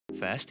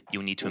First,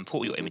 you'll need to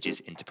import your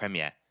images into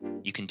Premiere.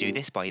 You can do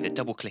this by either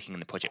double-clicking in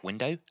the project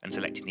window and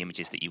selecting the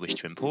images that you wish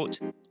to import,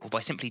 or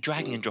by simply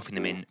dragging and dropping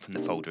them in from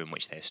the folder in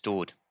which they are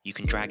stored. You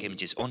can drag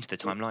images onto the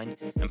timeline,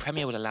 and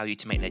Premiere will allow you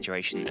to make their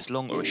duration as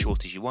long or as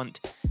short as you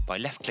want by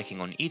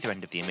left-clicking on either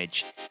end of the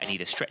image and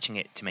either stretching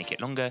it to make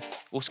it longer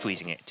or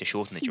squeezing it to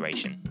shorten the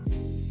duration.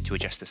 To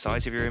adjust the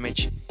size of your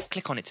image,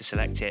 click on it to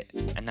select it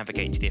and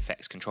navigate to the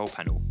Effects Control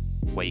panel,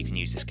 where you can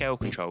use the Scale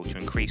control to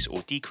increase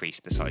or decrease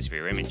the size of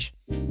your image.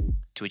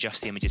 To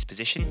adjust the image's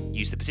position,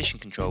 use the Position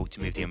control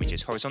to move the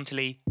images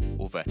horizontally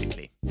or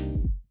vertically.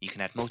 You can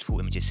add multiple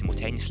images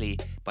simultaneously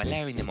by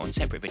layering them on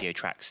separate video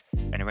tracks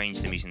and arrange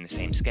them using the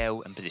same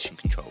scale and position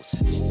controls.